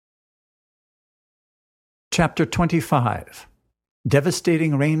Chapter 25.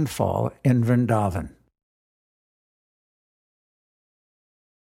 Devastating Rainfall in Vrindavan.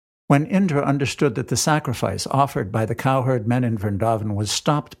 When Indra understood that the sacrifice offered by the cowherd men in Vrindavan was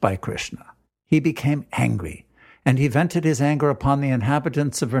stopped by Krishna, he became angry, and he vented his anger upon the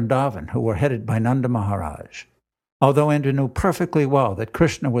inhabitants of Vrindavan who were headed by Nanda Maharaj, although Indra knew perfectly well that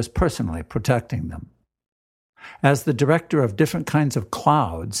Krishna was personally protecting them. As the director of different kinds of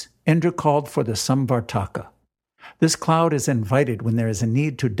clouds, Indra called for the Samvartaka. This cloud is invited when there is a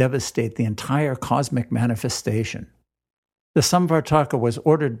need to devastate the entire cosmic manifestation. The Samvartaka was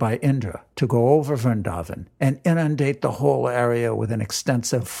ordered by Indra to go over Vrindavan and inundate the whole area with an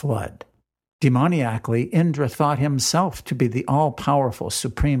extensive flood. Demoniacally, Indra thought himself to be the all-powerful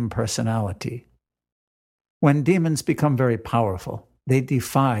Supreme Personality. When demons become very powerful, they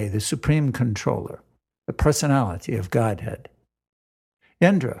defy the Supreme Controller, the personality of Godhead.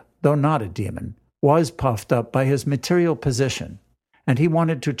 Indra, though not a demon, was puffed up by his material position, and he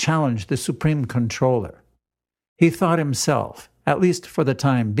wanted to challenge the Supreme Controller. He thought himself, at least for the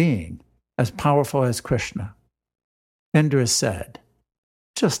time being, as powerful as Krishna. Indra said,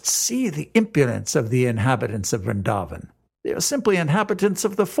 "Just see the impudence of the inhabitants of Vrindavan. They are simply inhabitants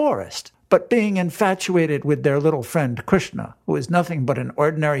of the forest, but being infatuated with their little friend Krishna, who is nothing but an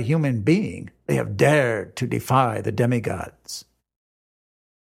ordinary human being, they have dared to defy the demigods."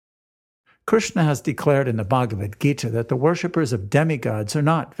 Krishna has declared in the Bhagavad Gita that the worshippers of demigods are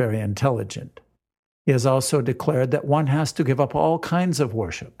not very intelligent. He has also declared that one has to give up all kinds of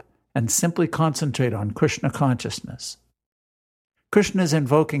worship and simply concentrate on Krishna consciousness. Krishna's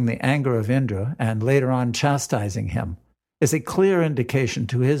invoking the anger of Indra and later on chastising him is a clear indication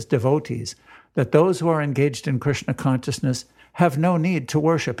to his devotees that those who are engaged in Krishna consciousness have no need to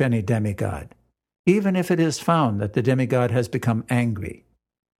worship any demigod, even if it is found that the demigod has become angry.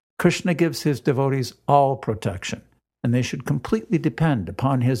 Krishna gives his devotees all protection, and they should completely depend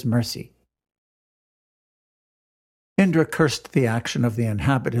upon his mercy. Indra cursed the action of the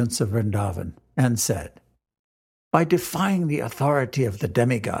inhabitants of Vrindavan and said, "By defying the authority of the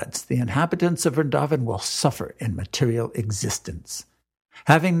demigods, the inhabitants of Vrindavan will suffer in material existence.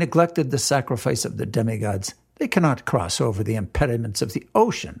 Having neglected the sacrifice of the demigods, they cannot cross over the impediments of the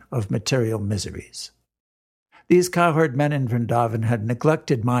ocean of material miseries." These cowherd men in Vrindavan had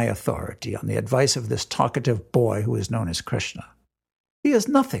neglected my authority on the advice of this talkative boy who is known as Krishna. He is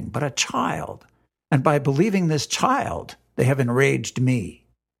nothing but a child, and by believing this child, they have enraged me.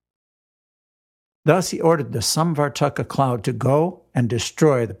 Thus he ordered the Samvartaka cloud to go and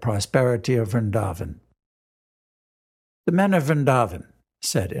destroy the prosperity of Vrindavan. "The men of Vrindavan,"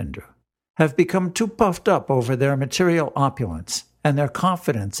 said Indra, "have become too puffed up over their material opulence and their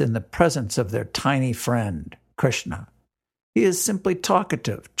confidence in the presence of their tiny friend, Krishna. He is simply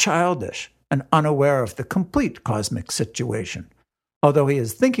talkative, childish, and unaware of the complete cosmic situation, although he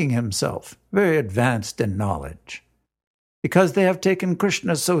is thinking himself very advanced in knowledge. Because they have taken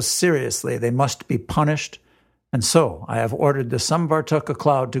Krishna so seriously, they must be punished, and so I have ordered the Samvartaka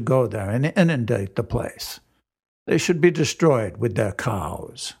cloud to go there and inundate the place. They should be destroyed with their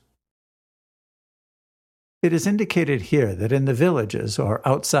cows." It is indicated here that in the villages or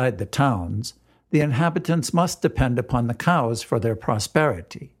outside the towns, the inhabitants must depend upon the cows for their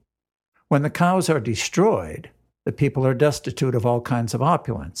prosperity. When the cows are destroyed, the people are destitute of all kinds of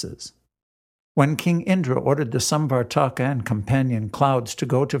opulences. When King Indra ordered the Samvartaka and companion clouds to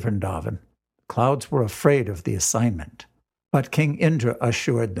go to Vrindavan, the clouds were afraid of the assignment. But King Indra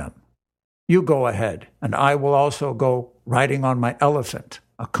assured them, "You go ahead, and I will also go riding on my elephant,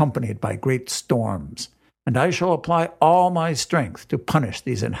 accompanied by great storms, and I shall apply all my strength to punish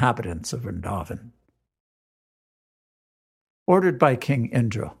these inhabitants of Vrindavan." Ordered by King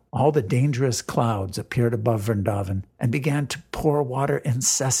Indra, all the dangerous clouds appeared above Vrindavan and began to pour water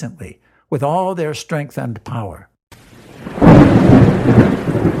incessantly with all their strength and power.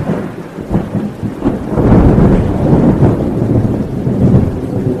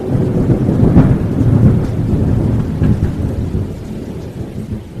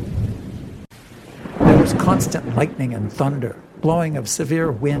 There was constant lightning and thunder, blowing of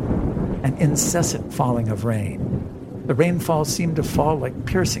severe wind, and incessant falling of rain. The rainfall seemed to fall like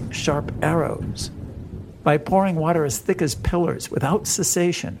piercing, sharp arrows. By pouring water as thick as pillars without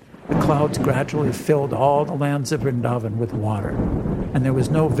cessation, the clouds gradually filled all the lands of Vrindavan with water, and there was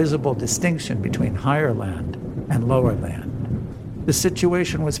no visible distinction between higher land and lower land. The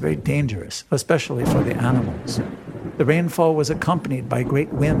situation was very dangerous, especially for the animals. The rainfall was accompanied by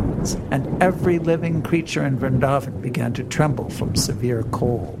great winds, and every living creature in Vrindavan began to tremble from severe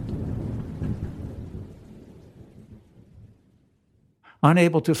cold.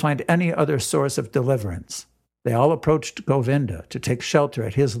 Unable to find any other source of deliverance, they all approached Govinda to take shelter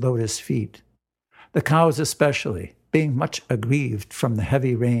at his lotus feet. The cows especially, being much aggrieved from the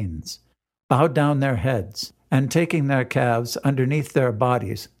heavy rains, bowed down their heads, and taking their calves underneath their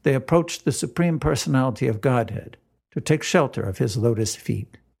bodies, they approached the Supreme Personality of Godhead to take shelter of his lotus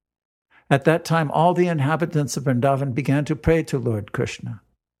feet. At that time, all the inhabitants of Vrindavan began to pray to Lord Krishna.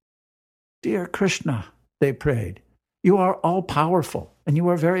 "Dear Krishna," they prayed, "you are all-powerful, and you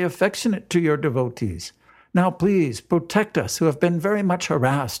are very affectionate to your devotees. Now please protect us who have been very much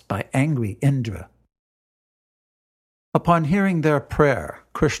harassed by angry Indra." Upon hearing their prayer,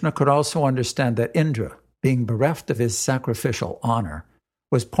 Krishna could also understand that Indra, being bereft of his sacrificial honor,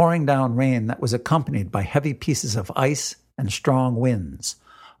 was pouring down rain that was accompanied by heavy pieces of ice and strong winds,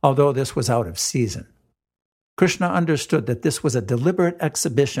 although this was out of season. Krishna understood that this was a deliberate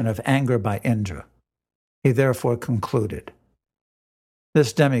exhibition of anger by Indra. He therefore concluded,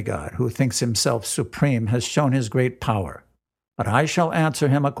 "This demigod who thinks himself supreme has shown his great power, but I shall answer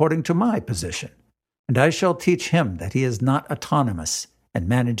him according to my position, and I shall teach him that he is not autonomous in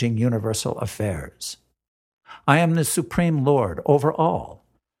managing universal affairs. I am the Supreme Lord over all.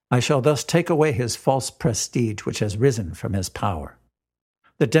 I shall thus take away his false prestige which has risen from his power.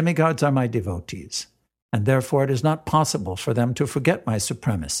 The demigods are my devotees, and therefore it is not possible for them to forget my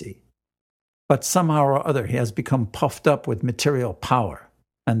supremacy. But somehow or other he has become puffed up with material power,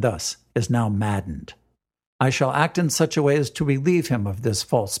 and thus is now maddened. I shall act in such a way as to relieve him of this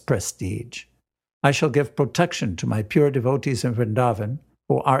false prestige. I shall give protection to my pure devotees in Vrindavan,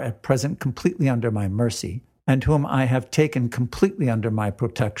 who are at present completely under my mercy, and whom I have taken completely under my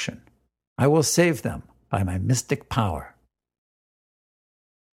protection. I will save them by my mystic power."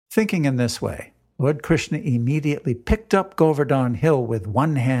 Thinking in this way, Lord Krishna immediately picked up Govardhan Hill with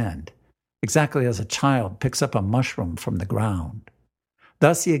one hand, exactly as a child picks up a mushroom from the ground.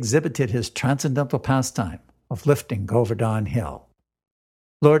 Thus he exhibited his transcendental pastime of lifting Govardhan Hill.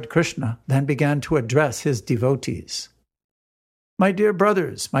 Lord Krishna then began to address his devotees. "My dear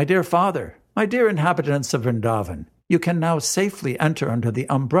brothers, my dear father, my dear inhabitants of Vrindavan, you can now safely enter under the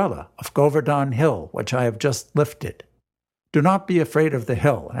umbrella of Govardhan Hill, which I have just lifted. Do not be afraid of the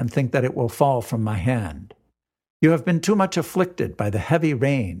hill and think that it will fall from my hand. You have been too much afflicted by the heavy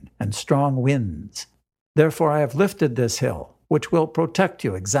rain and strong winds. Therefore I have lifted this hill, which will protect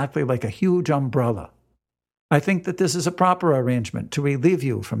you exactly like a huge umbrella. I think that this is a proper arrangement to relieve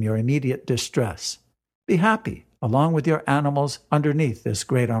you from your immediate distress. Be happy, along with your animals, underneath this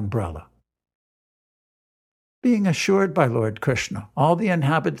great umbrella." Being assured by Lord Krishna, all the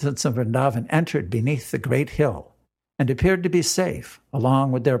inhabitants of Vrindavan entered beneath the great hill and appeared to be safe,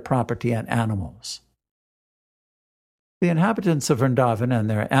 along with their property and animals. The inhabitants of Vrindavan and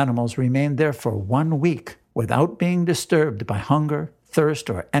their animals remained there for 1 week without being disturbed by hunger, thirst,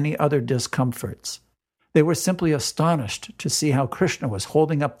 or any other discomforts. They were simply astonished to see how Krishna was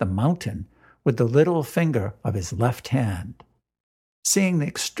holding up the mountain with the little finger of his left hand. Seeing the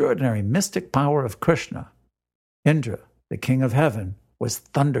extraordinary mystic power of Krishna, Indra, the king of heaven, was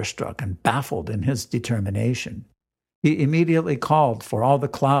thunderstruck and baffled in his determination. He immediately called for all the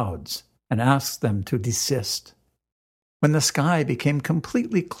clouds and asked them to desist. When the sky became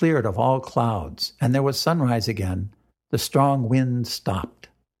completely cleared of all clouds and there was sunrise again, the strong wind stopped.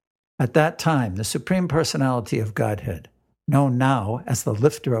 At that time, the Supreme Personality of Godhead, known now as the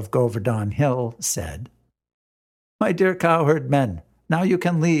lifter of Govardhan Hill, said, "My dear cowherd men, now you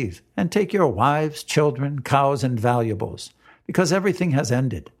can leave and take your wives, children, cows, and valuables, because everything has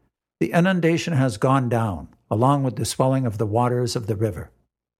ended. The inundation has gone down, along with the swelling of the waters of the river."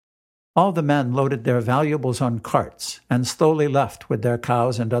 All the men loaded their valuables on carts and slowly left with their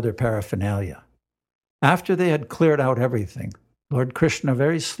cows and other paraphernalia. After they had cleared out everything, Lord Krishna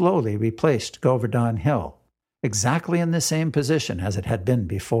very slowly replaced Govardhan Hill, exactly in the same position as it had been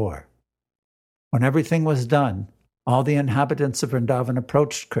before. When everything was done, all the inhabitants of Vrindavan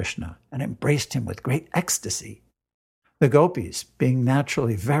approached Krishna and embraced him with great ecstasy. The gopis, being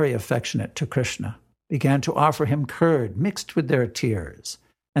naturally very affectionate to Krishna, began to offer him curd mixed with their tears,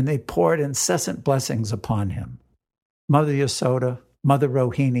 and they poured incessant blessings upon him. Mother Yasoda, Mother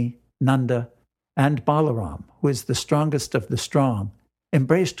Rohini, Nanda, and Balaram, who is the strongest of the strong,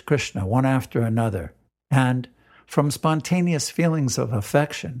 embraced Krishna one after another, and, from spontaneous feelings of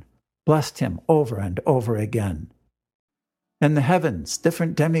affection, blessed him over and over again. In the heavens,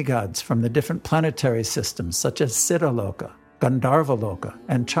 different demigods from the different planetary systems, such as Siddhaloka, Gandharvaloka,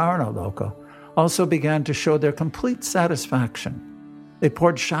 and Charanaloka, also began to show their complete satisfaction. They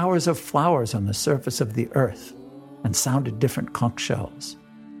poured showers of flowers on the surface of the earth and sounded different conch shells.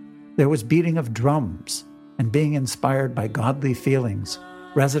 There was beating of drums, and being inspired by godly feelings,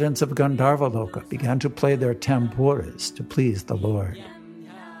 residents of Gandharvaloka began to play their tambours to please the Lord.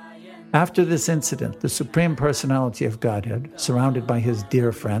 After this incident, the Supreme Personality of Godhead, surrounded by his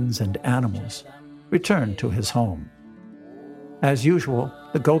dear friends and animals, returned to his home. As usual,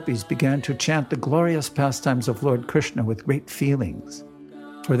 the gopis began to chant the glorious pastimes of Lord Krishna with great feelings,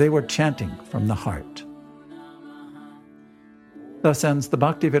 for they were chanting from the heart. Thus ends the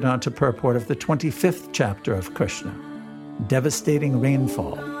Bhaktivedanta purport of the 25th chapter of Krishna, devastating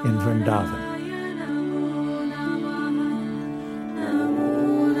rainfall in Vrindavan.